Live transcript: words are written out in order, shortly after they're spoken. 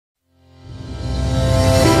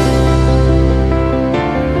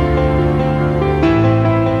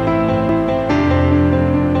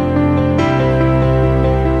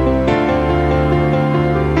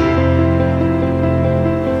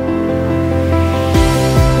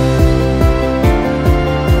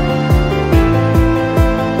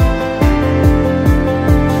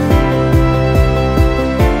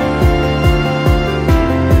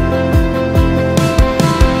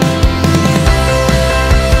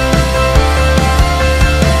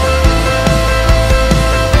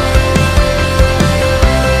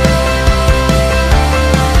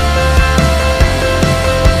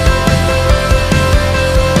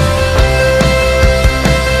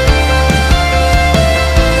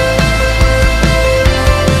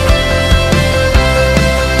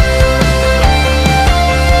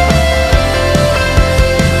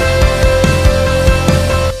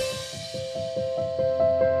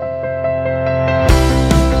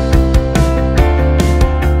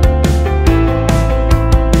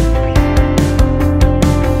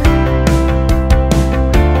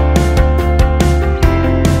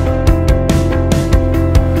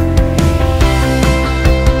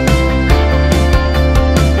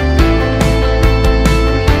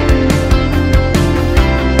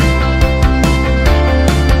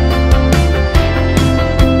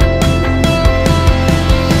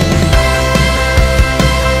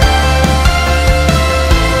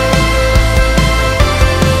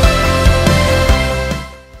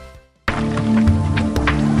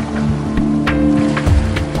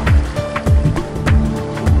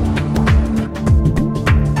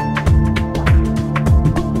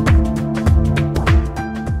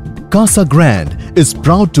Casagrand is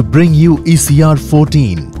proud to bring you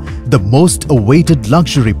ECR14, the most awaited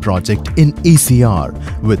luxury project in ECR,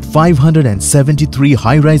 with 573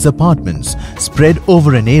 high-rise apartments spread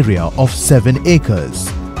over an area of 7 acres.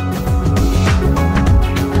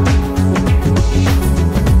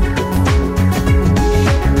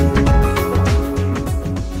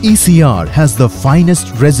 ECR has the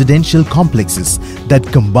finest residential complexes that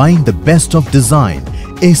combine the best of design,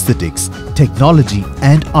 aesthetics, technology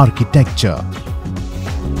and architecture.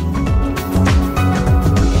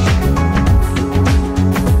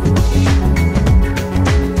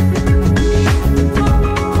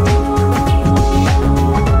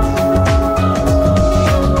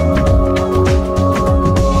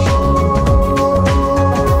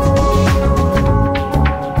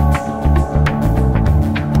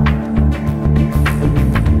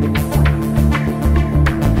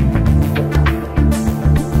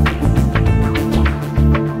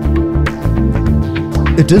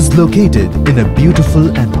 It is located in a beautiful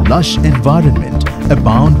and lush environment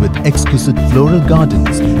abound with exquisite floral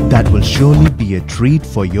gardens that will surely be a treat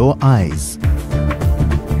for your eyes.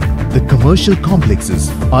 The commercial complexes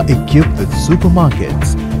are equipped with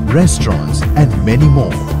supermarkets, restaurants and many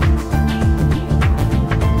more.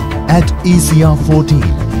 At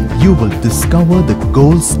ECR14, you will discover the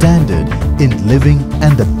gold standard in living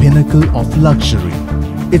and the pinnacle of luxury.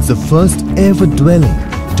 It's the first ever dwelling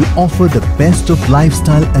to offer the best of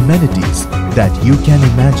lifestyle amenities that you can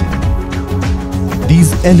imagine.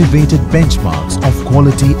 These elevated benchmarks of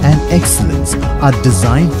quality and excellence are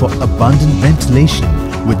designed for abundant ventilation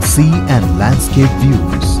with sea and landscape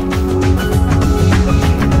views.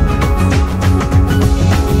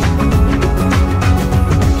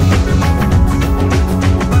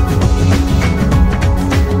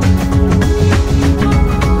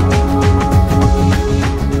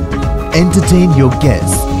 Entertain your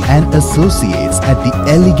guests and associates at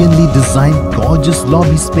the elegantly designed gorgeous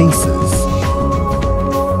lobby spaces.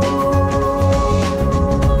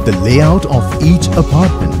 The layout of each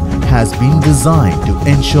apartment has been designed to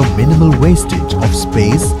ensure minimal wastage of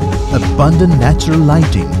space, abundant natural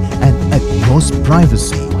lighting and utmost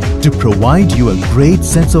privacy to provide you a great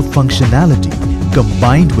sense of functionality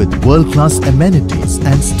combined with world-class amenities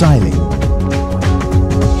and styling.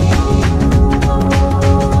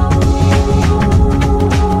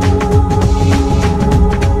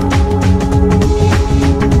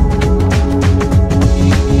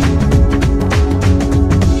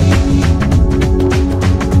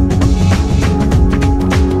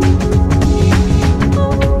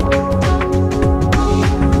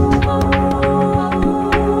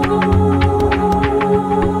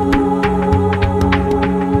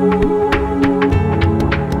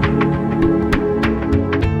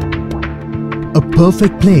 A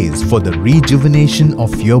perfect place for the rejuvenation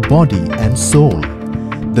of your body and soul.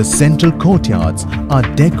 The central courtyards are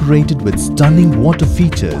decorated with stunning water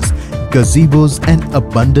features, gazebos and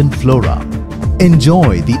abundant flora.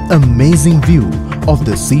 Enjoy the amazing view of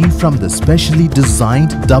the sea from the specially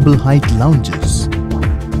designed double-height lounges.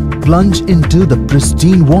 Plunge into the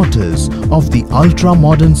pristine waters of the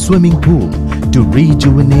ultra-modern swimming pool to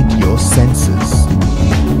rejuvenate your senses.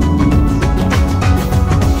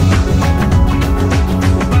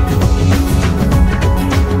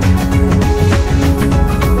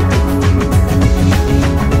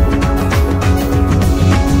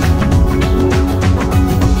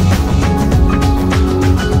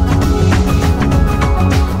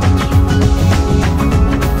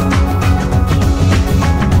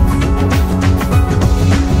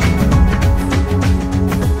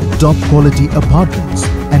 Top quality apartments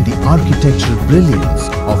and the architectural brilliance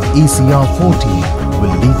of ECR14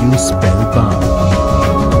 will leave you spellbound.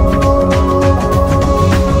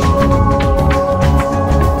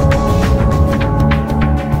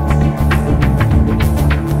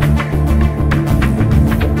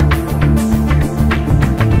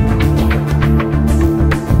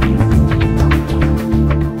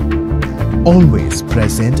 Always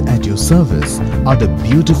present at your service are the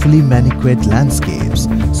beautifully manicured landscapes,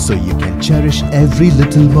 so you can cherish every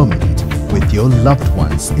little moment with your loved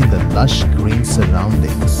ones in the lush green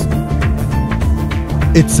surroundings.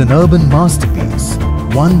 It's an urban masterpiece,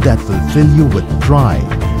 one that will fill you with pride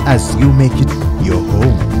as you make it your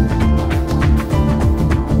home.